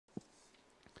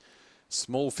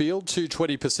Small field,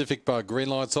 220 Pacific Bug. Green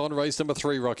lights on. Race number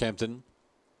 3, Rockhampton.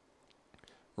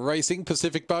 Racing,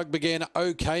 Pacific Bug began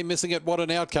okay, missing it. What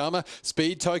an outcome.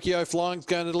 Speed, Tokyo Flying's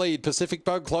going to lead. Pacific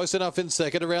Bug close enough in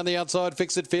second. Around the outside,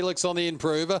 Fix It Felix on the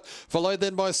improver. Followed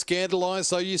then by Scandalise.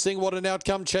 So you sing What an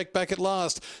Outcome. Check back at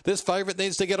last. This favourite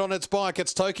needs to get on its bike.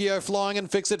 It's Tokyo Flying and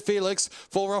Fix It Felix.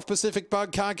 4 off Pacific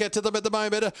Bug. Can't get to them at the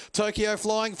moment. Tokyo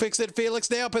Flying, Fix It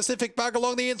Felix. Now Pacific Bug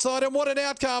along the inside. And What an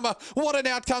Outcome. What an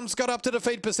Outcome's got up to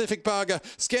defeat Pacific Bug.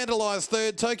 Scandalise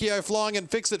third. Tokyo Flying and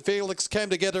Fix It Felix came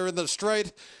together in the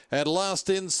straight. And last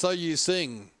in, So You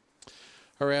Sing.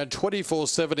 Around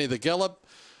 24.70 the gallop.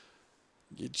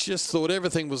 You just thought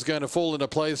everything was going to fall into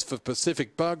place for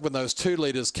Pacific Bug when those 2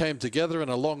 leaders came together,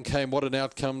 and along came What an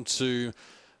Outcome to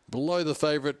blow the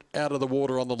favourite out of the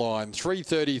water on the line.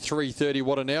 3:30,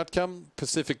 What an Outcome.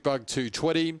 Pacific Bug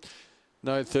 2:20.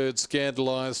 No third,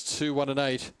 Scandalised 2, 1 and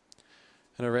 8.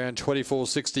 And around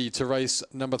 24.60 to race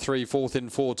number 3, 4th in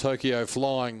 4, Tokyo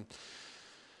Flying.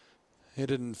 He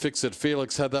didn't Fix It.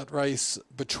 Felix had that race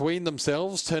between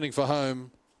themselves, turning for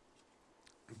home.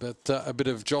 But a bit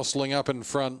of jostling up in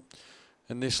front.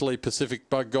 Initially, Pacific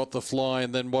Bug got the fly,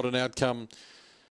 and then What an Outcome